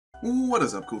What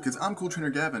is up, cool kids? I'm Cool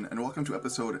Trainer Gavin, and welcome to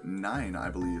episode 9,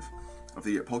 I believe, of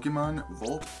the Pokemon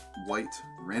Volt White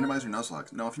Randomizer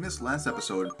Nuzlocke. Now, if you missed last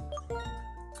episode,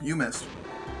 you missed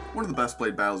one of the best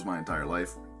played battles of my entire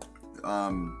life.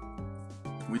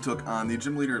 We took on the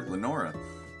gym leader, Lenora,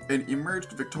 and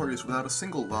emerged victorious without a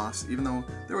single loss, even though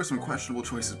there were some questionable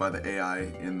choices by the AI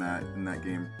in that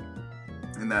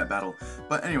battle.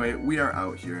 But anyway, we are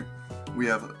out here. We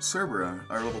have Cerbera,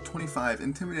 our level 25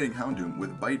 Intimidating Houndoom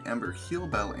with Bite, Ember, Heal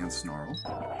Bell, and Snarl.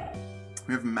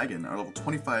 We have Megan, our level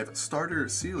 25 Starter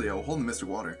Celio holding Mystic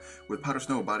Water with Powder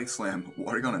Snow, Body Slam,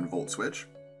 Water Gun, and Volt Switch.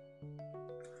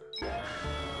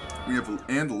 We have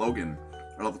Logan,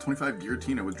 our level 25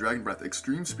 Giratina with Dragon Breath,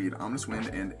 Extreme Speed, Ominous Wind,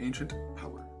 and Ancient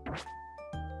Power.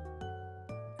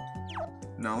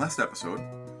 Now, last episode,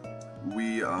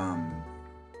 we,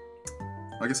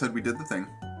 like I said, we did the thing.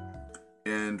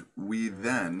 And we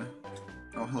then...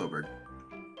 Oh, hello, bird.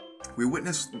 We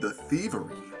witnessed the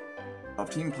thievery of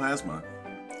Team Plasma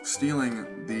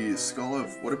stealing the skull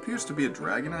of what appears to be a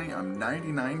Dragonite. I'm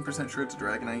 99% sure it's a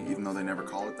Dragonite, even though they never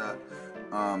call it that.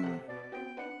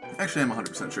 Actually, I'm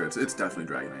 100% sure it's definitely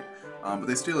Dragonite. But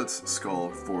they steal its skull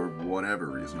for whatever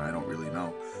reason, I don't really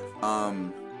know.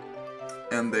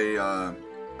 And they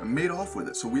made off with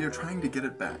it, so we are trying to get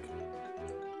it back.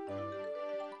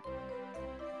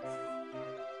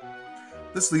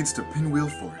 This leads to Pinwheel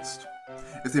Forest.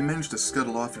 If they manage to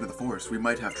scuttle off into the forest, we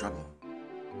might have trouble.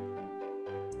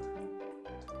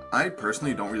 I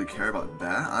personally don't really care about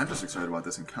that. I'm just excited about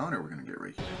this encounter we're going to get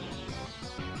right here.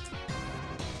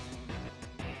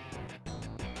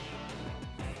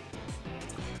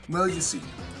 Well, you see,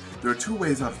 there are two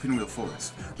ways out of Pinwheel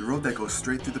Forest. The road that goes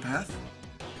straight through the path,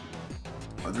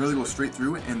 or the road that goes straight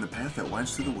through it, and the path that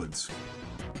winds through the woods.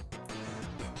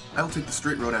 I will take the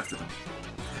straight road after them.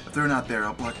 If they're not there,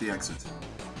 I'll block the exit.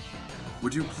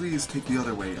 Would you please take the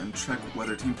other way and check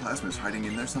whether Team Plasma is hiding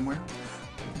in there somewhere?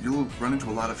 You'll run into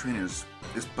a lot of trainers,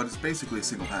 but it's basically a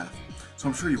single path, so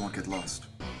I'm sure you won't get lost.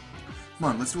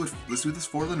 Come on, let's do it. Let's do this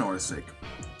for Lenora's sake.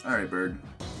 Alright, bird.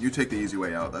 You take the easy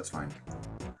way out, that's fine.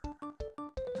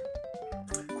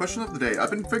 Question of the day.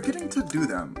 I've been forgetting to do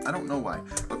them. I don't know why.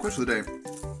 But question of the day.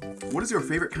 What is your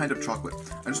favorite kind of chocolate?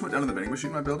 I just went down to the vending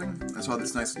machine in my building. I saw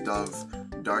this nice Dove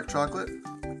dark chocolate.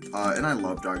 And I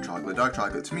love dark chocolate. Dark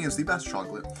chocolate, to me, is the best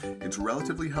chocolate. It's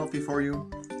relatively healthy for you.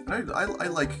 And I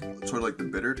like sort of like the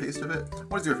bitter taste of it.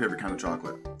 What is your favorite kind of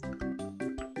chocolate?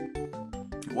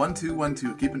 1, 2, 1,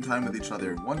 2. Keep in time with each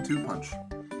other. 1, 2 punch.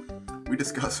 We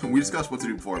discuss what to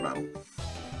do before a battle.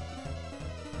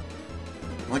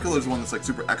 I like how there's one that's like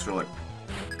super extra, like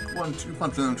 1, 2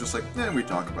 punch, and then just like, we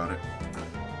talk about it.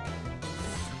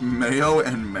 Mayo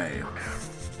and May.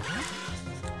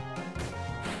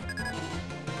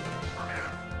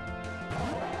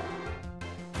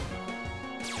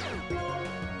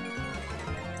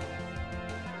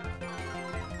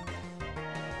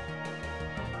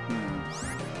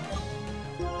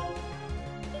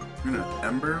 We're gonna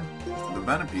Ember the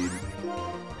Venipede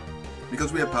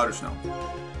because we have Powder Snow.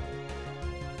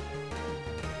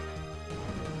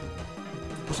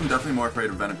 Plus, I'm definitely more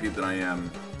afraid of Venipede than I am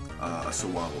a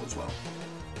Swabble as well.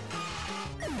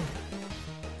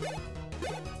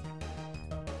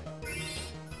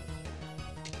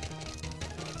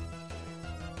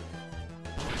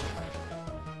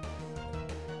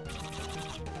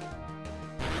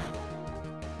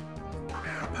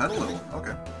 A Petalil,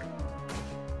 okay.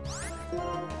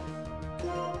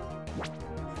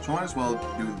 So I might as well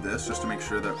do this just to make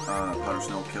sure that Powder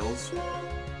Snow kills.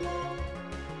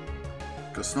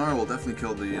 Because Snarl will definitely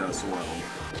kill the Swabble.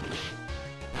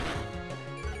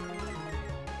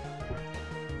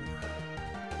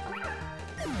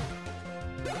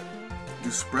 Do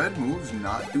spread moves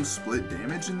not do split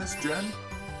damage in this gen?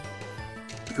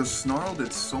 Because Snarl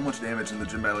did so much damage in the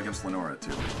gym battle against Lenora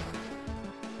too.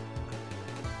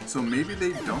 So maybe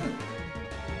they don't.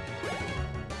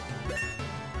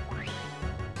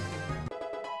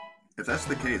 If that's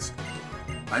the case,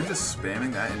 I'm just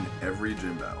spamming that in every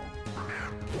gym battle.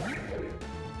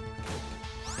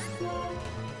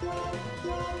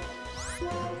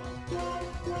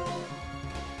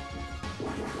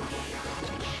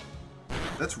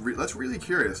 That's really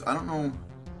curious. I don't know.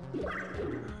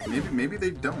 Maybe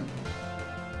they don't.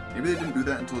 Maybe they didn't do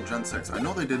that until Gen 6. I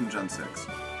know they did in Gen 6.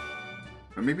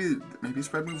 But maybe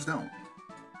spread moves don't.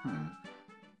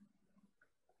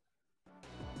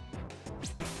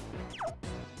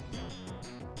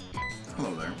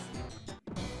 Hello there.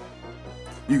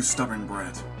 You stubborn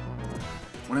brat.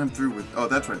 When I'm through with... Oh,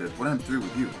 that's what I did. When I'm through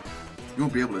with you, you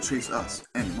won't be able to chase us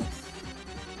anymore.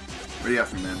 What are you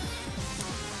after, man?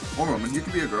 Or woman. You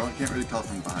can be a girl. I can't really tell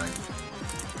from behind.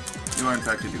 You are in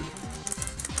fact a dude.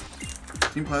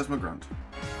 Team Plasma Grunt.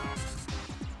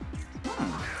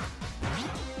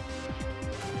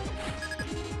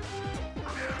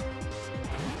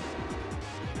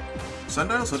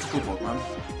 Sundial is such a cool Pokemon.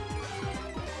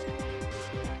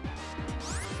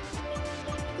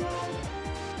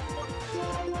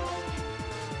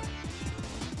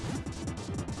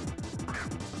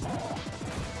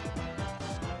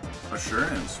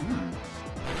 Assurance.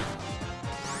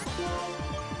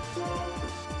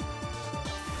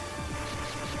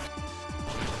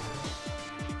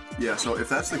 Yeah, so if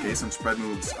that's the case and spread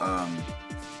moves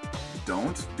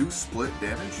don't do split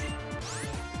damage,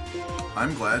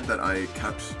 I'm glad that I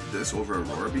kept this over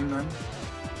Aurora Beam then.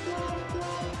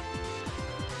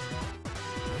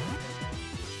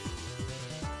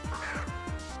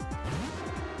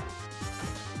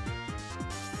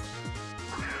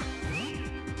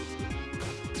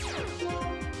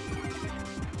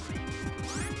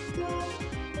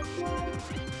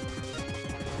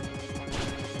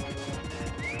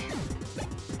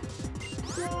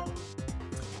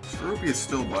 Ruby is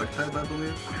still bug type, I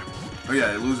believe. Oh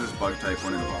yeah, it loses bug type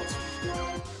when it evolves.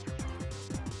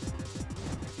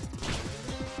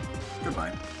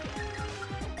 Goodbye.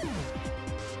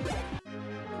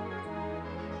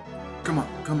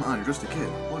 Come on, you're just a kid.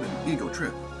 What an ego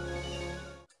trip.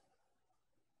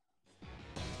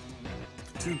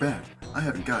 Too bad. I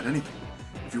haven't got anything.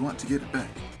 If you want to get it back,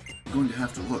 you're going to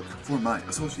have to look for my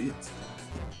associates.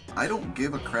 I don't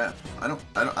give a crap. I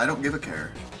don't give a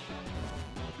care.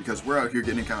 Because we're out here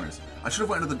getting encounters. I should have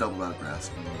went into the double battle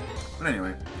grass. But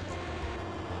anyway.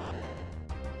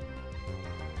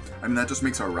 I mean, that just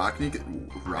makes our rock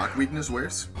weakness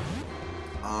worse.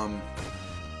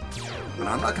 But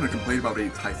I'm not going to complain about a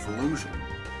Typhlosion.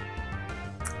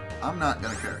 I'm not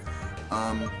going to care.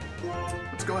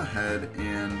 Let's go ahead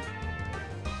and...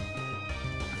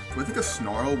 Do I think a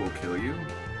Snarl will kill you?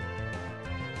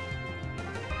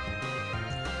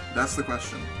 That's the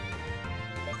question.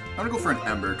 I'm gonna go for an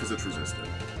Ember because it's resistant.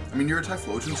 I mean, you're a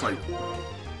Typhlosion, so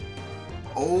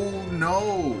oh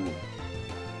no!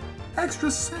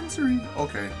 Extra sensory!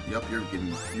 Okay, yep,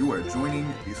 you are joining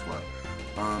the squad.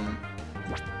 I'm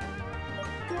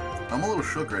a little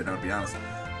shook right now, to be honest.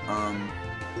 I'm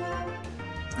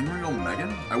gonna go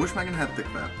Megan. I wish Megan had Thick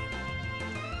Fat.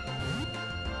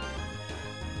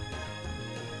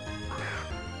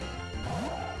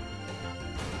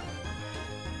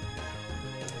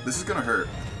 This is gonna hurt.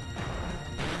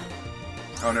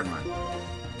 Oh, never mind.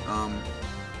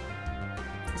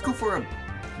 Let's go for a...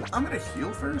 I'm gonna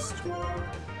heal first. Should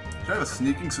I have a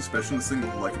sneaking suspicion this thing,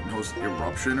 like, knows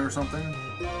Eruption or something?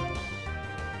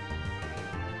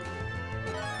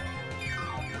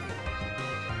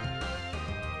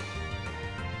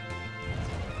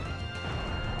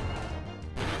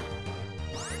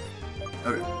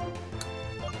 Okay.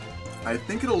 I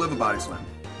think it'll live a Body Slam.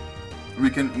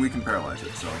 We can paralyze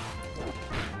it, so...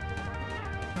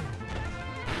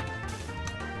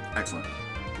 Excellent.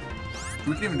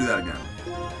 We can even do that again.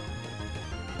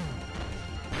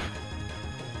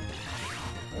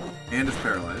 And it's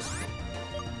paralyzed.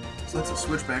 So let's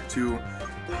switch back to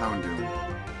Houndoom,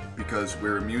 because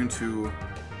we're immune to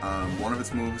one of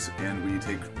its moves, and we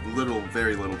take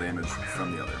very little damage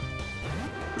from the other.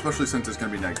 Especially since it's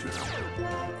going to be negative.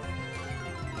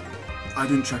 I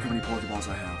didn't check how many Pokeballs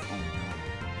I have. Oh no.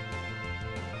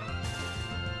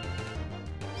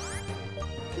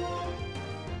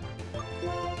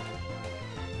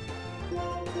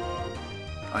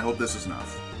 I hope this is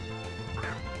enough.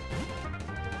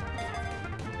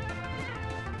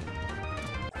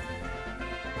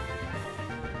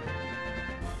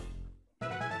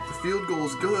 The field goal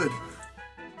is good.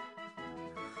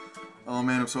 Oh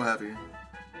man, I'm so happy.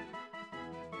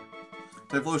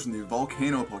 Typhlosion, the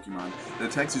volcano Pokemon, that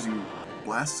attacks using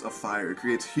blasts of fire. It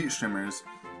creates heat shimmers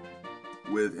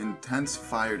with intense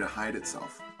fire to hide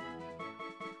itself.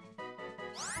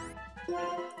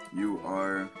 You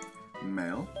are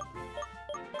male.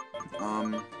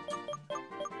 I'm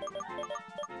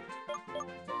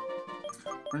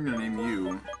gonna name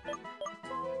you.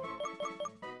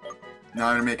 Now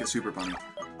I'm gonna make it super funny.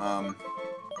 I'm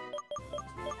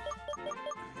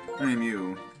gonna name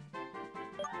you.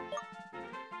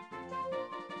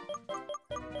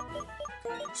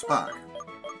 Spock.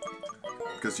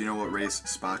 Because you know what race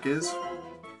Spock is?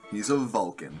 He's a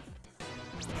Vulcan.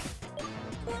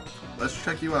 Let's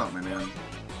check you out, my man.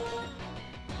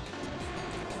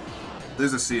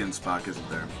 There's a C in Spock, isn't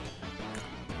there?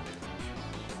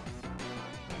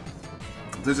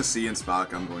 If there's a C in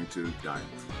Spock, I'm going to die.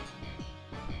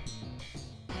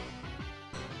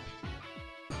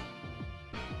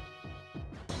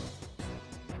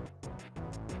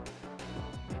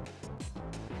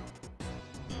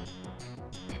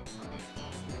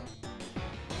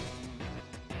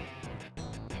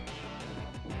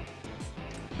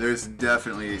 There's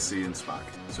definitely a C in Spock.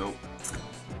 So,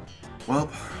 well,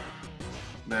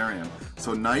 there I am.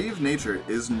 So Naive Nature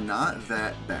is not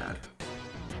that bad.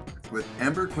 With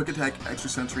Ember, Quick Attack, Extra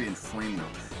Sensory, and Flame Wheel.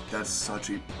 That's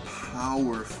such a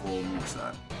powerful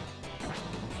moveset.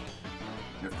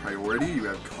 You have Priority, you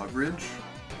have Coverage,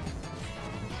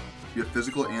 you have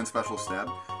Physical and Special Stab,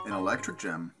 and Electric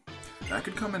Gem. That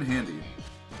could come in handy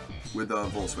with a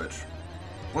Volt Switch.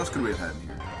 What else could we have had in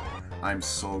here? I'm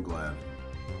so glad.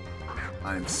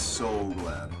 I'm so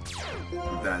glad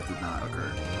that did not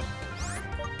occur.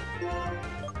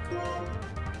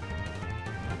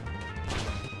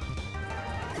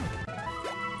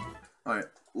 Alright,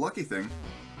 lucky thing,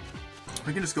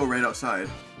 we can just go right outside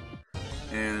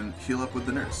and heal up with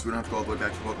the nurse. We don't have to go all the way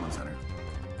back to the Pokemon Center.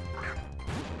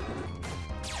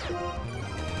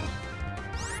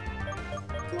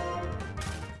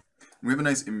 We have a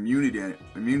nice immunity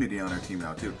on our team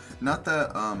now too. Not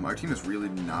that our team is really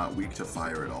not weak to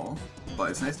fire at all,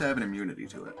 but it's nice to have an immunity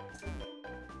to it.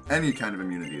 Any kind of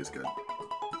immunity is good.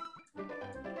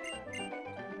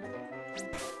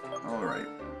 Alright.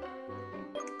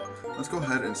 Let's go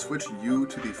ahead and switch you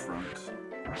to the front.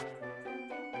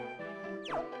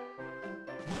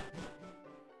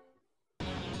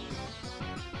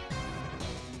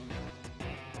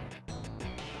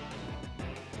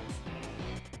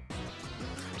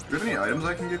 Do you have any items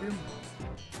I can give you?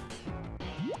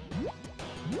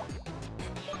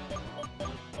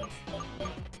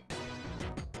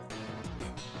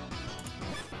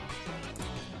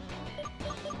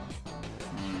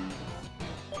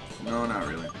 No, not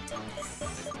really.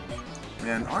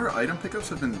 Man, our item pickups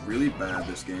have been really bad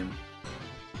this game.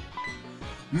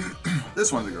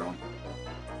 This one's a girl.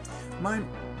 My.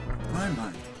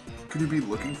 Could you be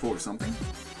looking for something?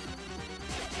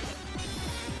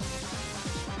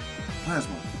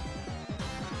 Plasma.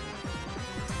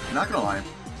 Not gonna lie,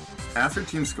 after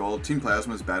Team Skull, Team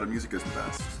Plasma's battle music is the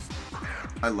best.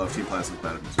 I love Team Plasma's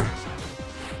battle music.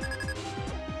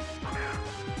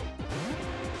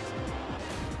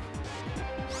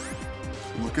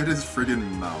 Look at his friggin'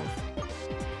 mouth.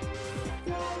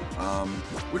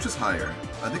 Which is higher?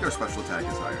 I think our special attack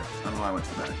is higher. I don't know why I went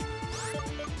to that.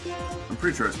 I'm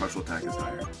pretty sure our special attack is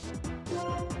higher.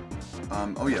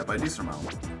 Oh yeah, by a decent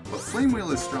amount. But Flame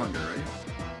Wheel is stronger, right?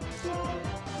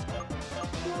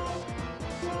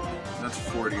 That's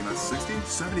 40, and that's 60?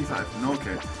 75. No,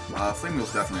 okay. Flame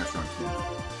Wheel's definitely a strong team.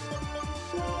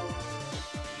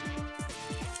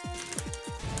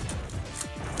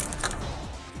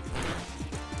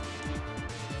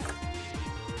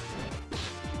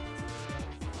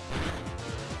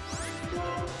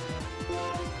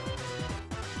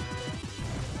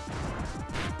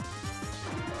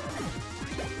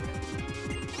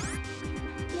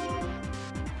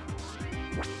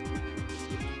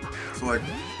 So, like,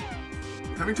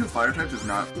 having two fire types is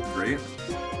not great.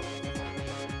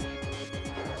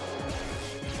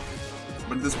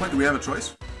 But at this point, do we have a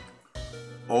choice?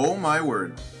 Oh my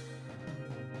word.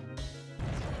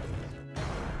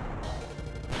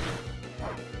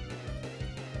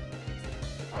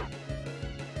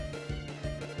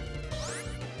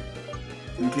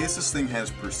 In case this thing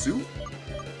has Pursuit,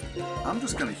 I'm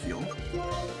just gonna heal.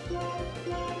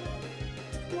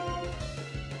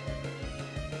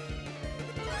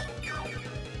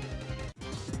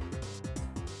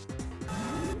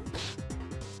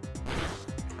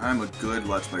 I'm a good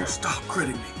Let's Player. Stop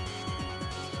critting me!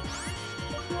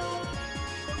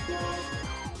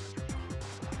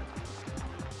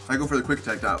 I go for the Quick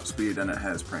Attack out speed and it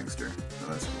has Prankster. So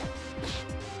that's cool.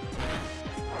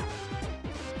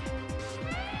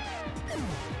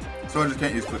 So I just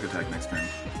can't use Quick Attack next turn.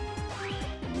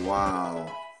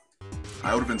 Wow.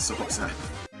 I would have been so upset.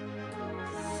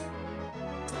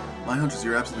 My hunch is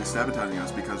you're absolutely sabotaging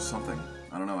us because of something.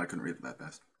 I don't know, I couldn't read it that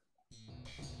fast.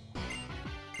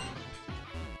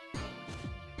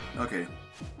 Okay,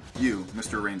 you,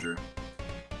 Mr. Ranger,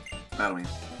 battle me,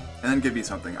 and then give me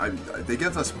something. They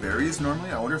give us berries normally.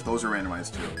 I wonder if those are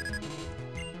randomized too.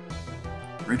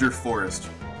 Ranger Forest.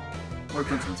 What a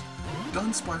coincidence.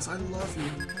 Dunsparce, I love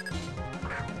you.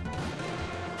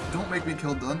 Don't make me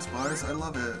kill Dunsparce. I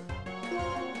love it.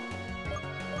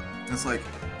 It's like,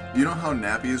 you know how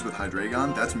Nappy is with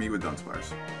Hydreigon? That's me with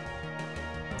Dunsparce.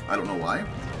 I don't know why.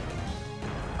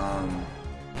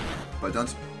 But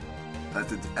that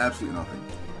did absolutely nothing.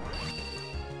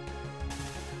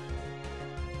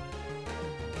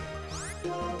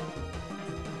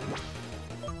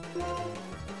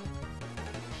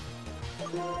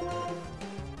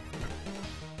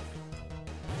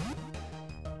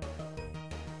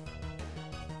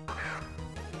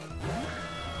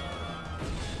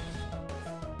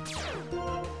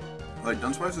 Like,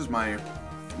 Dunsparce is my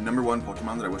 #1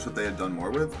 Pokemon that I wish that they had done more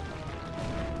with.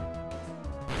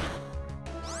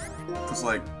 Because,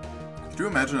 like, could you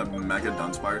imagine a Mega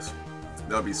Dunsparce?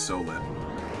 That would be so lit.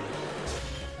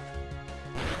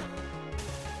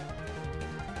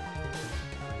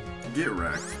 Get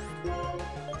wrecked.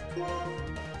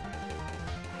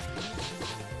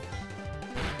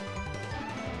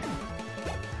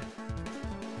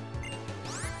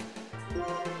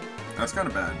 That's kind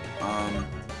of bad.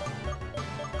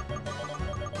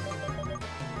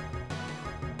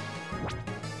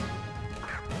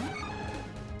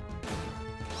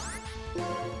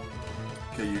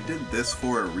 Okay, you did this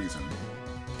for a reason.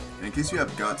 And in case you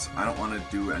have guts, I don't want to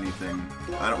do anything.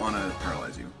 I don't want to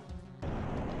paralyze you.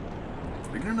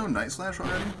 Are you gonna know Night Slash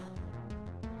already?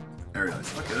 Aerial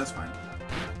Ice. Okay, that's fine.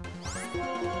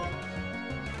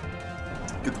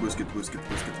 Get the boost, get the boost, get the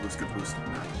boost, get the boost, get the boost.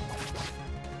 Nah.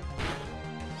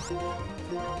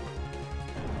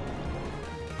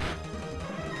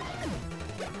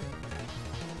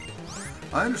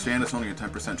 I understand it's only a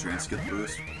 10% chance to get the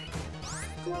boost,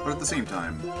 but at the same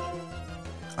time,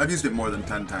 I've used it more than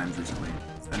 10 times recently,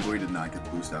 and we did not get the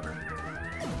boost ever.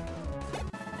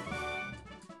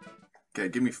 Okay,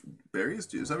 give me berries?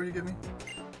 Is that what you give me?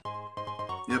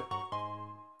 Yep.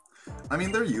 I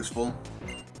mean, they're useful.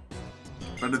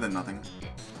 Better than nothing.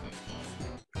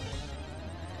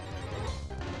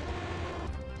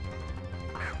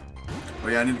 Oh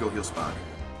yeah, I need to go heal Spock.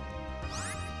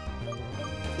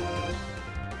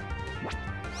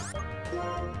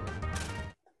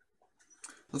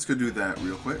 Let's go do that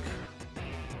real quick.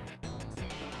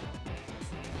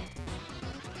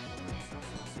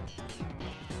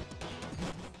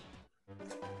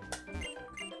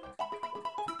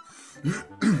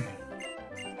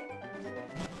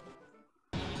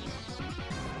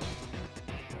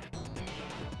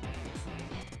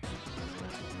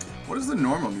 What is the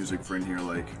normal music for in here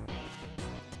like?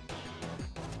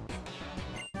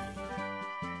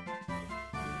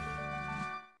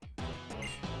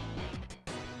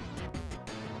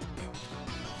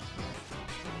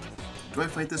 Do I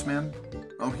fight this man?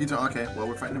 Oh, he's okay. Well,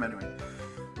 we're fighting him anyway.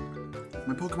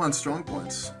 My Pokemon's strong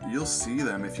points. You'll see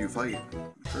them if you fight.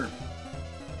 Sure.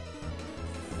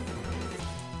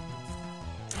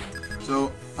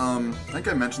 So, I think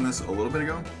I mentioned this a little bit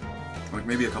ago. Like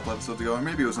maybe a couple episodes ago, or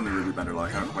maybe it was in the Ruby Bender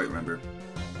Lock, I don't quite remember.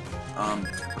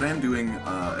 But I am doing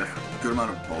a good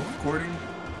amount of bulk recording.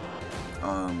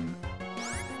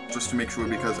 Just to make sure,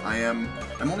 because I'm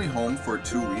only home for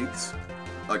 2 weeks,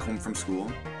 like home from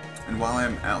school. And while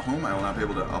I'm at home, I will not be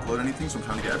able to upload anything, so I'm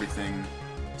trying to get everything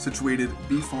situated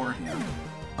beforehand.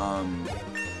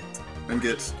 And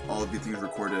get all of the things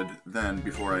recorded then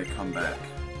before I come back.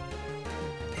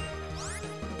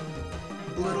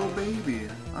 Little baby,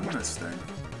 I'm gonna stay.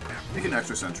 Make an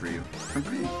extra sentry.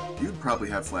 You'd probably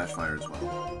have Flash Fire as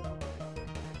well.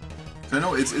 So I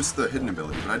know it's the hidden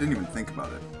ability, but I didn't even think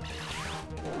about it.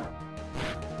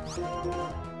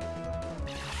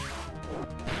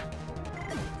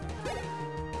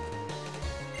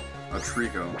 A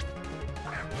Trico.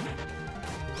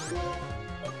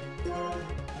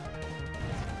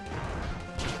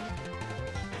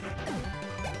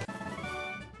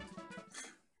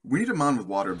 We need a Mon with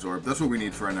Water Absorb. That's what we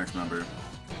need for our next member.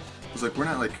 It's like, we're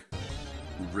not, like,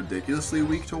 ridiculously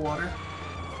weak to water.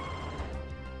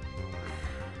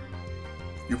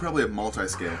 You probably have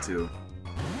multi-scale, too.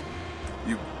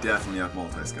 You definitely have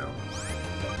multi-scale.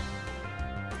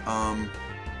 I'm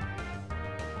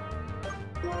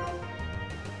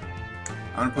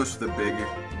gonna push the big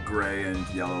gray and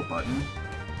yellow button.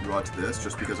 Go out to this,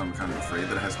 just because I'm kind of afraid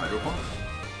that it has Hydro Pump.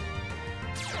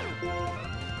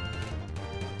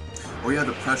 Oh yeah,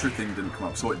 the pressure thing didn't come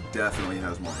up, so it definitely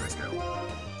has multi-scale.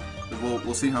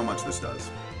 We'll see how much this does.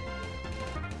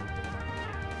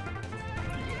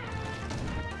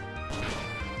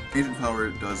 Agent Power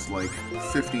does like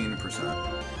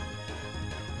 15%.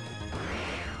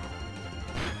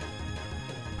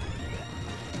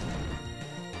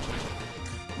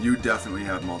 You definitely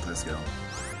have multi-scale.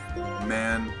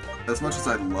 Man, as much as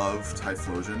I love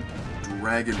Typhlosion,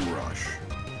 Dragon Rush.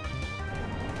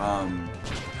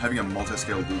 Having a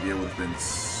multi-scale Lugia would have been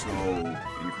so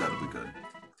incredibly good.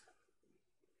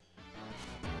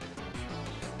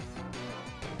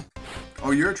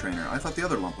 Oh, you're a trainer. I thought the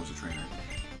other lump was a trainer.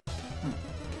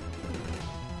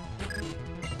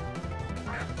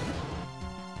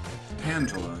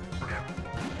 Tangela.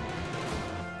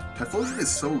 Typhlosion is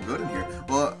so good in here.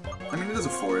 Well, I mean, it is a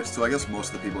forest, so I guess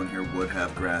most of the people in here would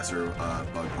have grass or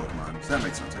bug Pokemon. So that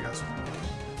makes sense, I guess.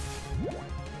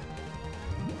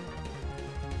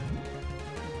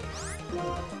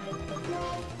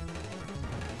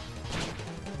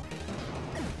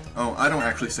 Oh, I don't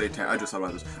actually say I just thought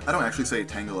about this. I don't actually say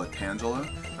Tangela, Tangela.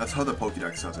 That's how the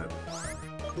Pokédex says it.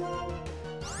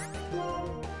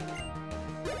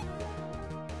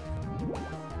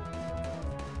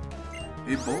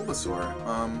 A Bulbasaur.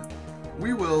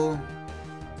 We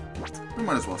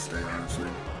might as well stay, honestly.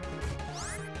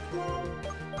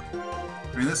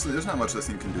 I mean, there's not much this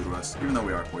thing can do to us, even though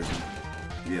we are poisoned.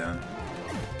 Yeah.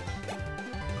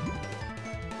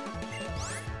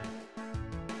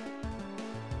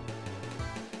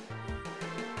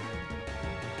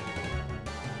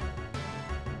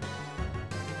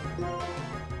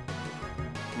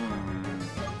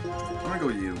 I'm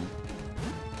gonna go you.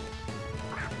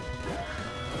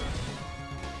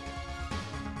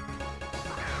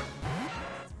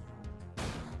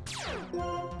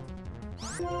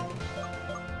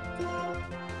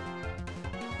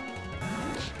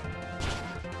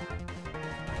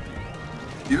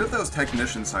 Even if that was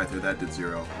Technician Scyther, that did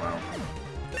 0. Wow.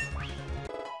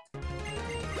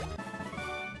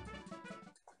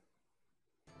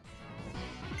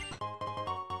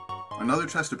 Another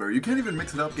chest of berry. You can't even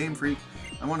mix it up, Game Freak.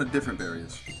 I wanted different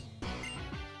berries.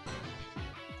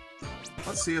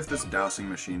 Let's see if this dowsing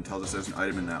machine tells us there's an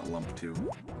item in that lump, too.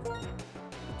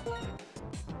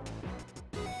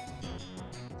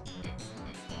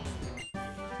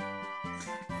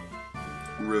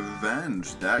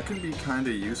 Revenge. That can be kind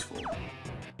of useful.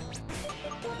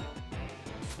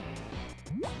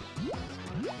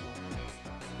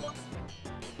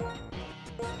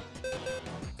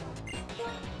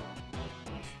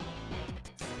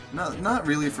 Not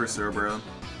really for Cerebra,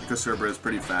 because Cerebra is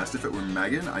pretty fast. If it were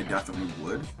Megan, I definitely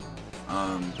would.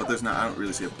 But there's not. I don't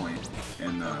really see a point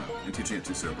in teaching it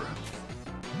to Cerebra.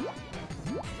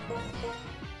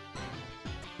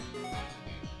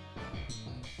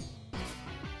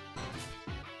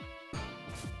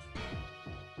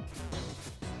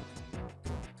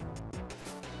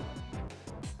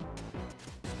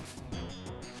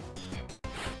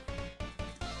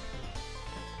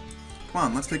 Come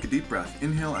on, let's take a deep breath.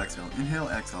 Inhale, exhale, inhale,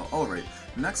 exhale. Alright,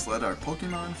 next let our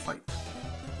Pokemon fight.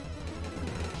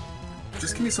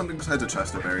 Just give me something besides a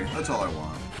chest of berry. That's all I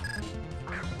want.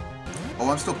 Oh,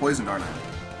 I'm still poisoned, aren't I?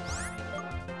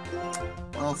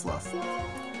 Well, fluff.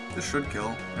 This should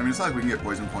kill. I mean, it's not like we can get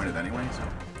poison pointed anyway, so...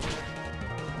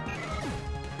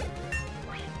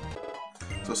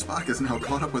 So Spock is now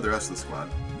caught up with the rest of the squad.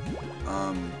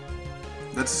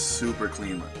 That's super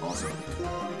clean, also.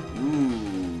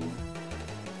 Ooh.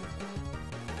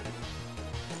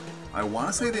 I want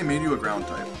to say they made you a ground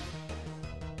type.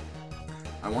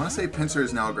 I want to say Pinsir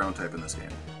is now a ground type in this game.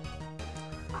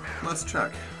 Let's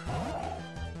check.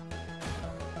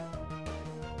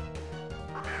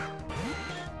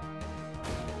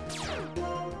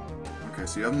 Okay,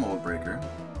 so you have a Mold Breaker.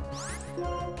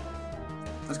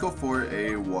 Let's go for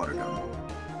a Water Gun.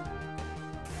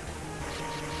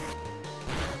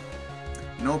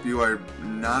 Nope, you are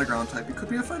not a ground type. You could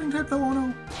be a fighting type though, oh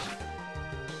no.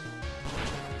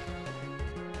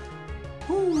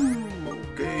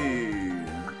 Okay.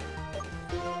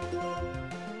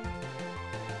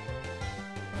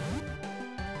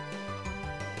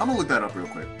 I'm gonna look that up real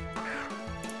quick.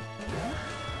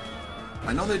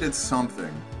 I know they did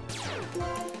something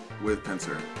with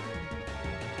Pinsir.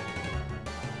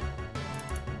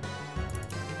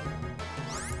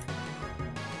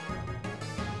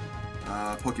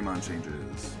 Pokemon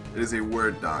changes. It is a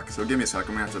word doc, so give me a sec.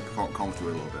 I'm gonna have to comb through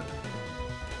it a little bit.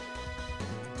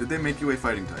 Did they make you a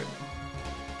fighting type?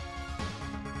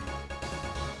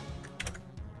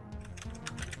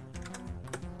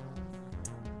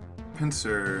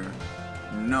 Pinsir.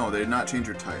 No, they did not change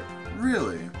your type.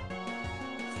 Really?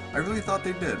 I really thought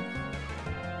they did.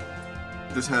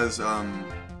 This has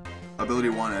ability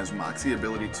 1 as Moxie,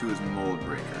 ability 2 is Mold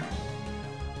Breaker.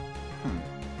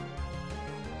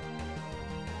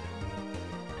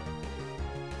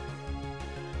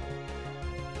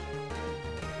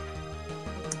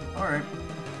 Alright.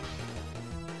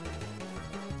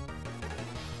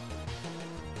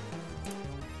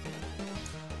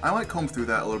 I might comb through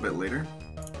that a little bit later,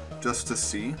 just to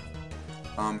see.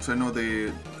 So I know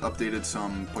they updated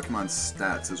some Pokemon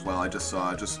stats as well. I just saw,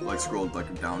 I just like scrolled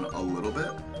like down a little bit.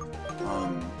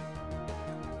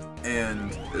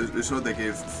 And it showed they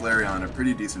gave Flareon a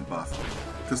pretty decent buff.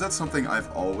 Because that's something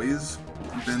I've always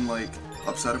been like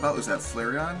upset about, is that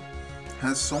Flareon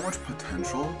has so much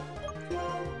potential,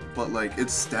 but like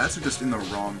its stats are just in the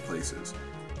wrong places.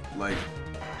 Like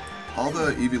all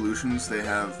the evolutions, they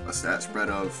have a stat spread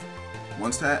of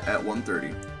one stat at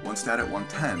 130, one stat at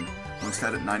 110, one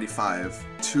stat at 95,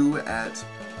 two at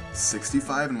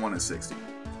 65, and one at 60.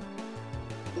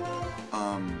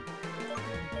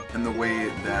 And the way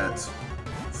that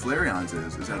Flareon's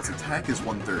is that its attack is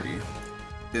 130.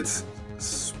 Its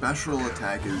special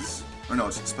attack is, or no,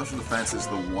 its special defense is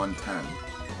the 110.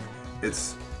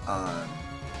 Its,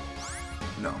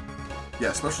 no.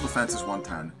 Yeah, special defense is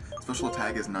 110. Special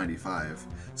attack is 95.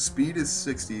 Speed is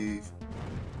 60.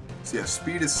 So yeah,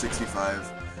 speed is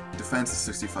 65. Defense is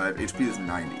 65. HP is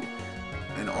 90.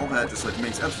 And all that just like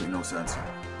makes absolutely no sense.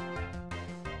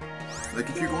 Like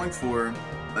if you're going for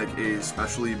like a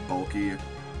especially bulky,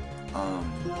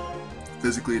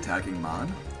 physically attacking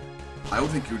mon, I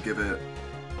would think you would give it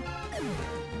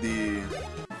the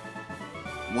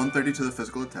 130 to the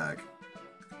physical attack,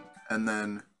 and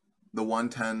then the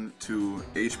 110 to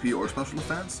HP or special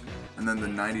defense, and then the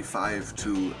 95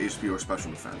 to HP or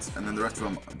special defense, and then the rest of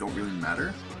them don't really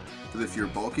matter, because if you're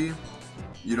bulky,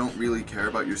 you don't really care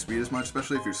about your speed as much,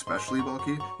 especially if you're specially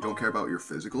bulky, you don't care about your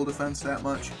physical defense that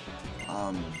much,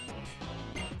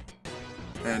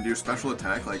 and your special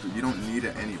attack, like, you don't need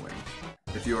it anyway,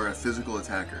 if you are a physical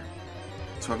attacker.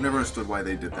 So I've never understood why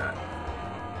they did that.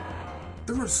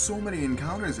 There were so many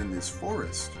encounters in this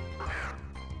forest.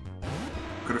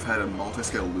 Could have had a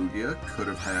multi-scale Lugia. Could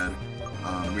have had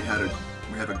we had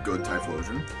a good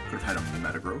Typhlosion. Could have had a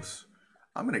Metagross.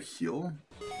 I'm gonna heal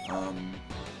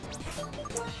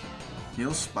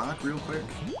heal Spock real quick.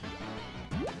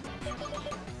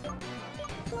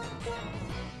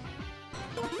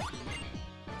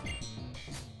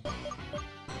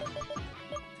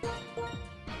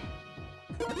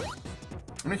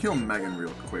 I'm gonna heal Megan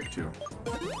real quick too.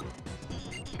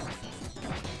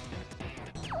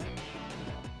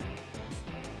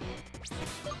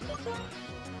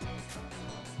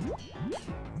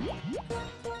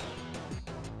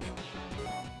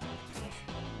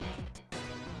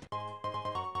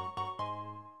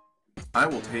 I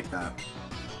will take that.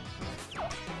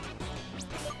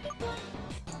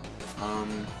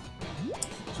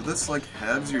 So this like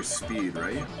halves your speed,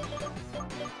 right?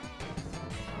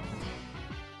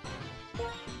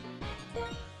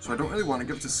 So I don't really want to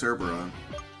give it to Cerbera.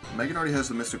 Megan already has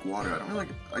the Mystic Water. I don't really like.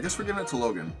 I guess we're giving it to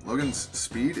Logan. Logan's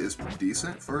speed is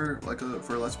decent for like a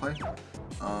Let's Play.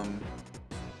 Oh,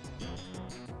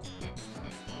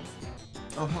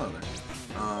 hello there.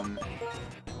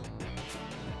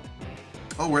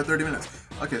 Oh, we're at 30 minutes.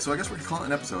 Okay, so I guess we're gonna call it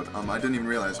an episode. I didn't even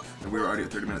realize that we were already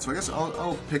at 30 minutes. So I guess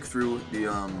I'll pick through the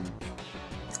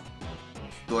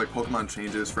like Pokemon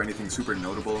changes for anything super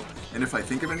notable, and if I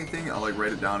think of anything, I'll like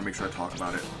write it down and make sure I talk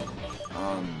about it.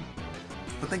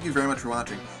 But thank you very much for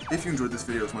watching. If you enjoyed this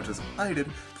video as much as I did,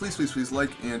 please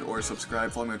like and or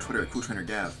subscribe. Follow me on Twitter at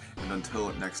CoolTrainerGav. And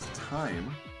until next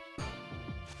time,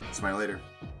 smile later.